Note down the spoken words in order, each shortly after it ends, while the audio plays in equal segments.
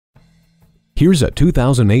Here's a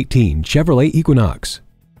 2018 Chevrolet Equinox.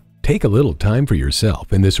 Take a little time for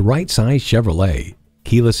yourself in this right-size Chevrolet.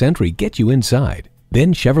 Keyless entry gets you inside.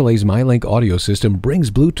 Then Chevrolet's MyLink audio system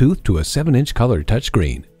brings Bluetooth to a 7-inch color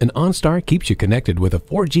touchscreen, and OnStar keeps you connected with a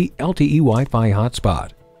 4G LTE Wi-Fi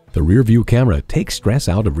hotspot. The rear-view camera takes stress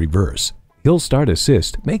out of reverse. Hill Start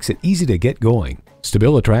Assist makes it easy to get going.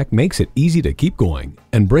 StabiliTrak makes it easy to keep going,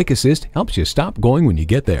 and Brake Assist helps you stop going when you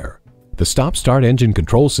get there. The Stop-Start engine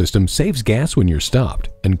control system saves gas when you're stopped,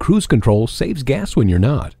 and Cruise Control saves gas when you're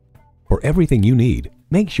not. For everything you need,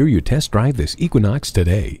 make sure you test drive this Equinox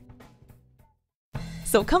today.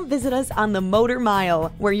 So come visit us on the Motor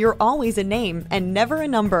Mile, where you're always a name and never a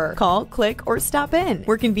number. Call, click, or stop in.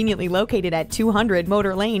 We're conveniently located at 200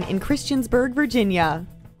 Motor Lane in Christiansburg, Virginia.